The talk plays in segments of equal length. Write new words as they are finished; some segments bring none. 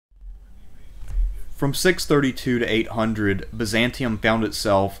From 632 to 800, Byzantium found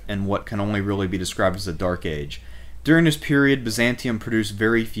itself in what can only really be described as a Dark Age. During this period, Byzantium produced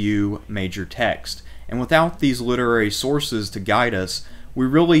very few major texts, and without these literary sources to guide us, we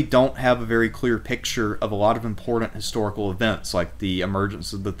really don't have a very clear picture of a lot of important historical events like the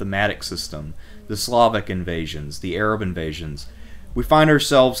emergence of the thematic system, the Slavic invasions, the Arab invasions. We find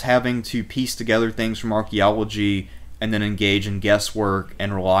ourselves having to piece together things from archaeology and then engage in guesswork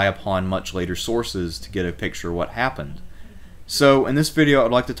and rely upon much later sources to get a picture of what happened. So in this video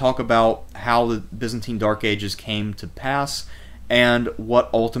I'd like to talk about how the Byzantine Dark Ages came to pass and what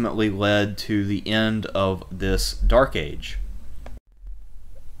ultimately led to the end of this Dark Age.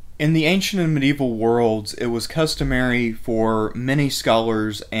 In the ancient and medieval worlds, it was customary for many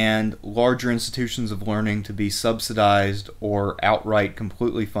scholars and larger institutions of learning to be subsidized or outright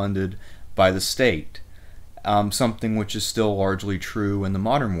completely funded by the state. Something which is still largely true in the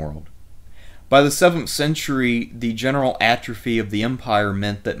modern world. By the 7th century, the general atrophy of the empire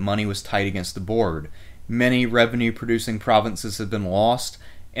meant that money was tight against the board. Many revenue-producing provinces had been lost,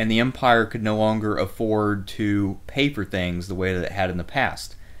 and the empire could no longer afford to pay for things the way that it had in the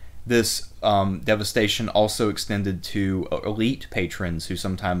past. This devastation also extended to elite patrons who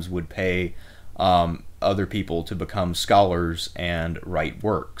sometimes would pay other people to become scholars and write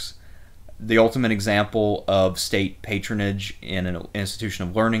works. The ultimate example of state patronage in an institution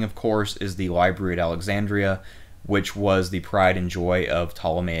of learning, of course, is the library at Alexandria, which was the pride and joy of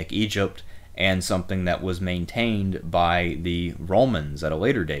Ptolemaic Egypt, and something that was maintained by the Romans at a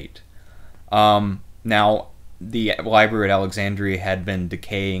later date. Now, the library at Alexandria had been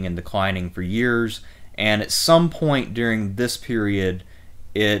decaying and declining for years, and at some point during this period,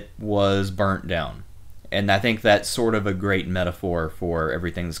 it was burnt down. And I think that's sort of a great metaphor for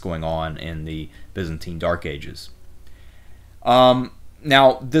everything that's going on in the Byzantine Dark Ages. Now,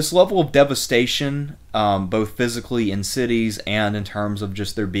 this level of devastation, both physically in cities and in terms of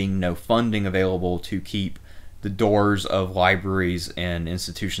just there being no funding available to keep the doors of libraries and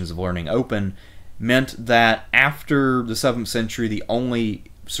institutions of learning open, meant that after the 7th century, the only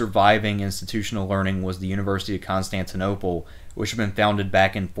surviving institution of learning was the University of Constantinople, which had been founded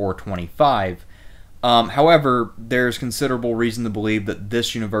back in 425. However, there's considerable reason to believe that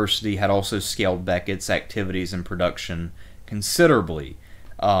this university had also scaled back its activities and production considerably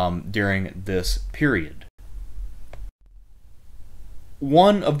during this period.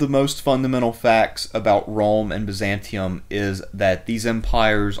 One of the most fundamental facts about Rome and Byzantium is that these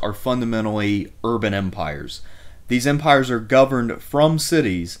empires are fundamentally urban empires. These empires are governed from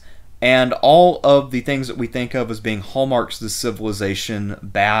cities, and all of the things that we think of as being hallmarks of this civilization,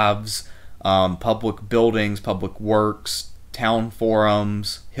 baths, public buildings, public works, town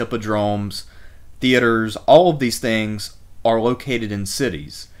forums, hippodromes, theaters, all of these things are located in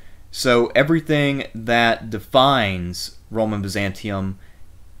cities. So everything that defines Rome and Byzantium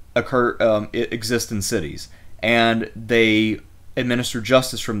it exists in cities, and they administer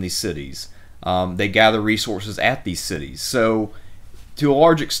justice from these cities. They gather resources at these cities. So to a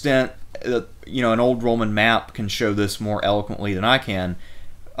large extent, an old Roman map can show this more eloquently than I can.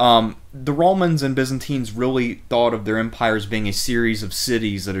 The Romans and Byzantines really thought of their empires being a series of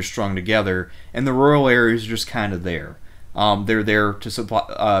cities that are strung together, and the rural areas are just kind of there. They're there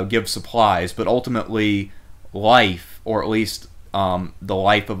to give supplies, but ultimately life, or at least the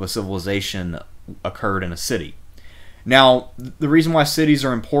life of a civilization, occurred in a city. Now, the reason why cities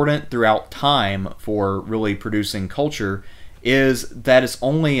are important throughout time for really producing culture is that it's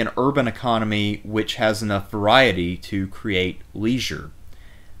only an urban economy which has enough variety to create leisure.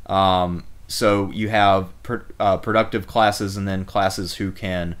 So you have productive classes and then classes who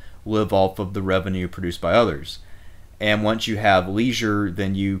can live off of the revenue produced by others. And once you have leisure,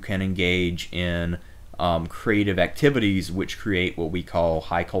 then you can engage in creative activities which create what we call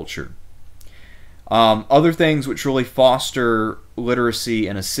high culture. Other things which really foster literacy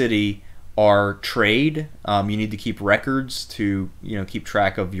in a city are trade. You need to keep records to keep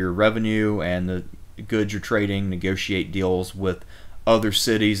track of your revenue and the goods you're trading, negotiate deals with other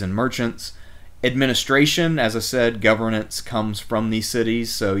cities and merchants. Administration, as I said, governance comes from these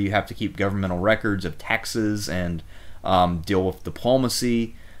cities, so you have to keep governmental records of taxes and deal with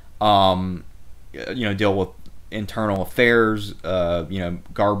diplomacy, deal with internal affairs,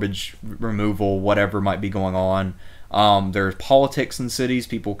 garbage removal, whatever might be going on. There's politics in cities.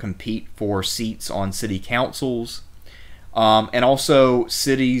 People compete for seats on city councils. And also,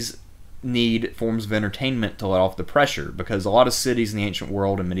 cities need forms of entertainment to let off the pressure, because a lot of cities in the ancient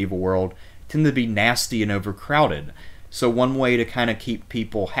world and medieval world tend to be nasty and overcrowded. So one way to kind of keep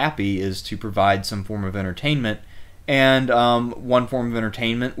people happy is to provide some form of entertainment, And one form of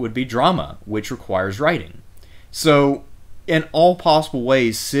entertainment would be drama, which requires writing. So in all possible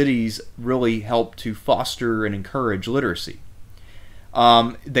ways, cities really help to foster and encourage literacy.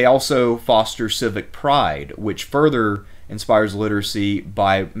 They also foster civic pride, which further inspires literacy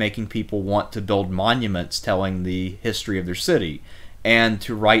by making people want to build monuments telling the history of their city and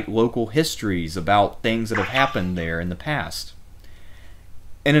to write local histories about things that have happened there in the past.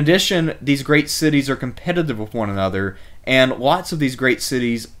 In addition, these great cities are competitive with one another, and lots of these great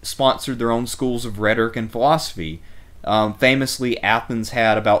cities sponsored their own schools of rhetoric and philosophy. Famously, Athens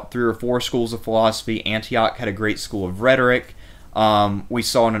had about 3 or 4 schools of philosophy. Antioch had a great school of rhetoric. We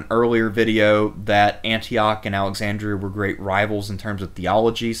saw in an earlier video that Antioch and Alexandria were great rivals in terms of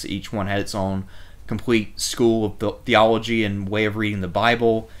theology, so each one had its own complete school of theology and way of reading the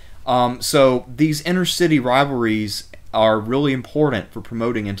Bible. So these inner-city rivalries are really important for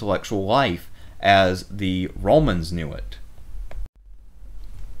promoting intellectual life as the Romans knew it.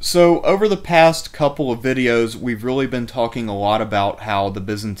 So over the past couple of videos, we've really been talking a lot about how the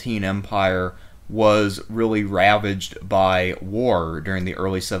Byzantine Empire was really ravaged by war during the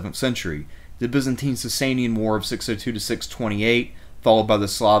early 7th century. The Byzantine-Sasanian War of 602 to 628, followed by the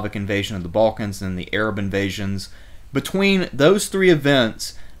Slavic invasion of the Balkans and the Arab invasions. Between those 3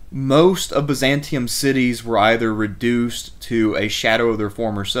 events, most of Byzantium's cities were either reduced to a shadow of their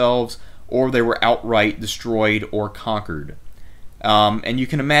former selves, or they were outright destroyed or conquered. And you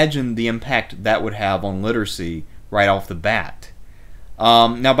can imagine the impact that would have on literacy right off the bat.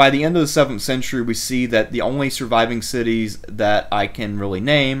 Now, by the end of the 7th century, we see that the only surviving cities that I can really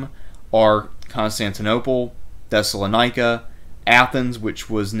name are Constantinople, Thessalonica, Athens, which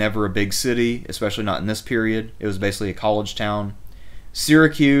was never a big city, especially not in this period. It was basically a college town.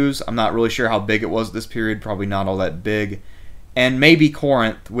 Syracuse, I'm not really sure how big it was at this period, probably not all that big. And maybe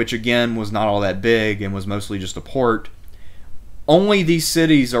Corinth, which again was not all that big and was mostly just a port. Only these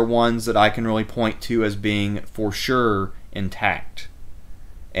cities are ones that I can really point to as being for sure intact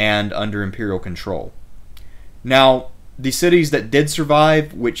and under imperial control. Now, the cities that did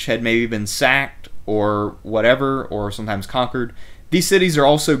survive, which had maybe been sacked or whatever, or sometimes conquered, these cities are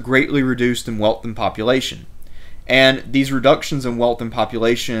also greatly reduced in wealth and population. And these reductions in wealth and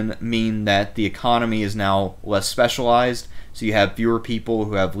population mean that the economy is now less specialized, so you have fewer people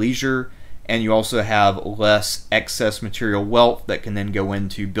who have leisure, and you also have less excess material wealth that can then go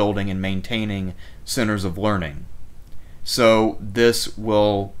into building and maintaining centers of learning. So this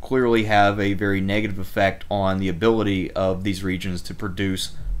will clearly have a very negative effect on the ability of these regions to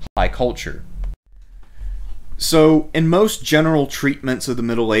produce high culture. So in most general treatments of the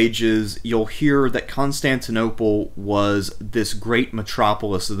Middle Ages, you'll hear that Constantinople was this great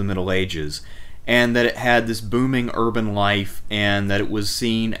metropolis of the Middle Ages, and that it had this booming urban life, and that it was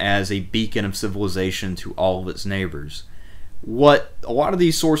seen as a beacon of civilization to all of its neighbors. What a lot of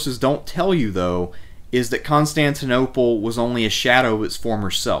these sources don't tell you, though, is that Constantinople was only a shadow of its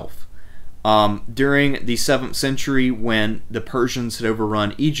former self. During the 7th century, when the Persians had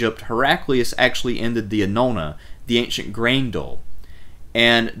overrun Egypt, Heraclius actually ended the annona, the ancient grain dole.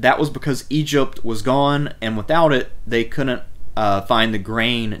 And that was because Egypt was gone, and without it, they couldn't find the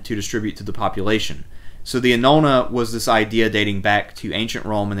grain to distribute to the population. So the annona was this idea dating back to ancient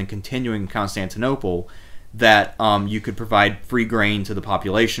Rome and then continuing in Constantinople, that you could provide free grain to the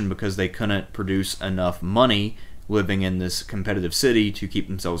population because they couldn't produce enough money living in this competitive city to keep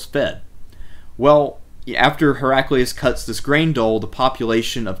themselves fed. Well, after Heraclius cuts this grain dole, the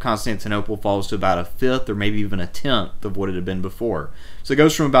population of Constantinople falls to about 1/5 or maybe even 1/10 of what it had been before. So it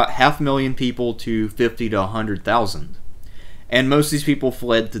goes from about 500,000 people to 50 to 100,000. And most of these people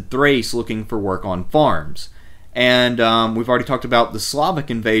fled to Thrace looking for work on farms. And we've already talked about the Slavic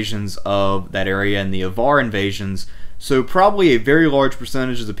invasions of that area and the Avar invasions. So probably a very large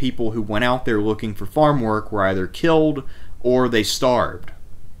percentage of the people who went out there looking for farm work were either killed or they starved.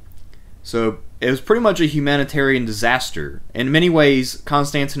 So it was pretty much a humanitarian disaster. In many ways,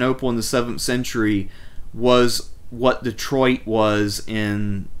 Constantinople in the 7th century was what Detroit was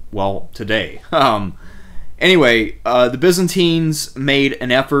in, well, today. Anyway, the Byzantines made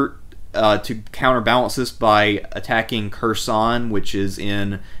an effort to counterbalance this by attacking Kherson, which is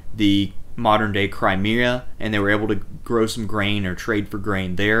in the modern-day Crimea, and they were able to grow some grain or trade for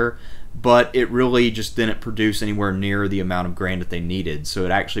grain there, but it really just didn't produce anywhere near the amount of grain that they needed, so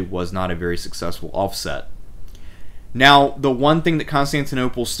it actually was not a very successful offset. Now, the one thing that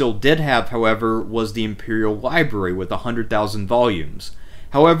Constantinople still did have, however, was the imperial library with 100,000 volumes.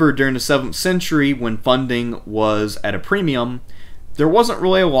 However, during the 7th century, when funding was at a premium, there wasn't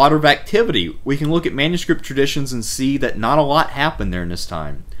really a lot of activity. We can look at manuscript traditions and see that not a lot happened during this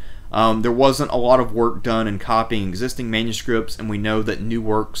time. There wasn't a lot of work done in copying existing manuscripts, and we know that new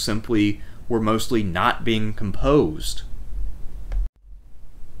works simply were mostly not being composed.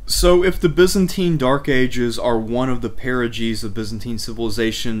 So if the Byzantine Dark Ages are one of the perigees of Byzantine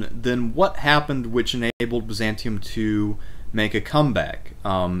civilization, then what happened which enabled Byzantium to make a comeback?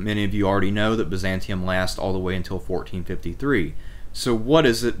 Many of you already know that Byzantium lasts all the way until 1453. So what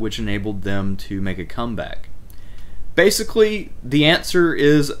is it which enabled them to make a comeback? Basically, the answer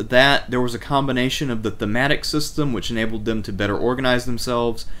is that there was a combination of the thematic system, which enabled them to better organize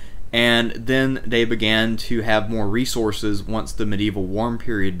themselves, and then they began to have more resources once the medieval warm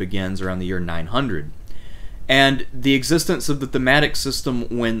period begins around the year 900. And the existence of the thematic system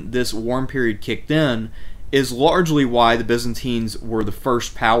when this warm period kicked in is largely why the Byzantines were the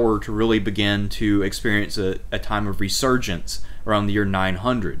first power to really begin to experience a time of resurgence around the year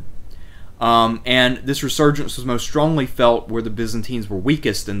 900. And this resurgence was most strongly felt where the Byzantines were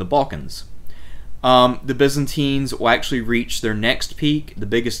weakest in the Balkans. The Byzantines will actually reach their next peak, the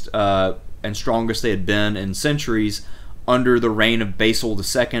biggest and strongest they had been in centuries, under the reign of Basil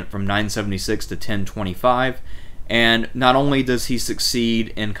II from 976 to 1025. And not only does he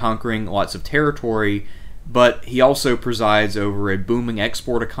succeed in conquering lots of territory, but he also presides over a booming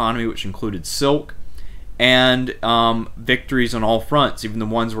export economy, which included silk, and victories on all fronts, even the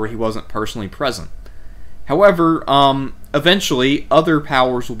ones where he wasn't personally present. However, eventually, other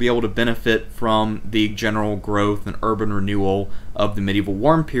powers will be able to benefit from the general growth and urban renewal of the medieval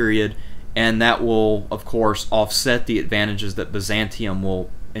warm period, and that will, of course, offset the advantages that Byzantium will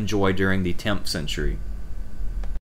enjoy during the 10th century.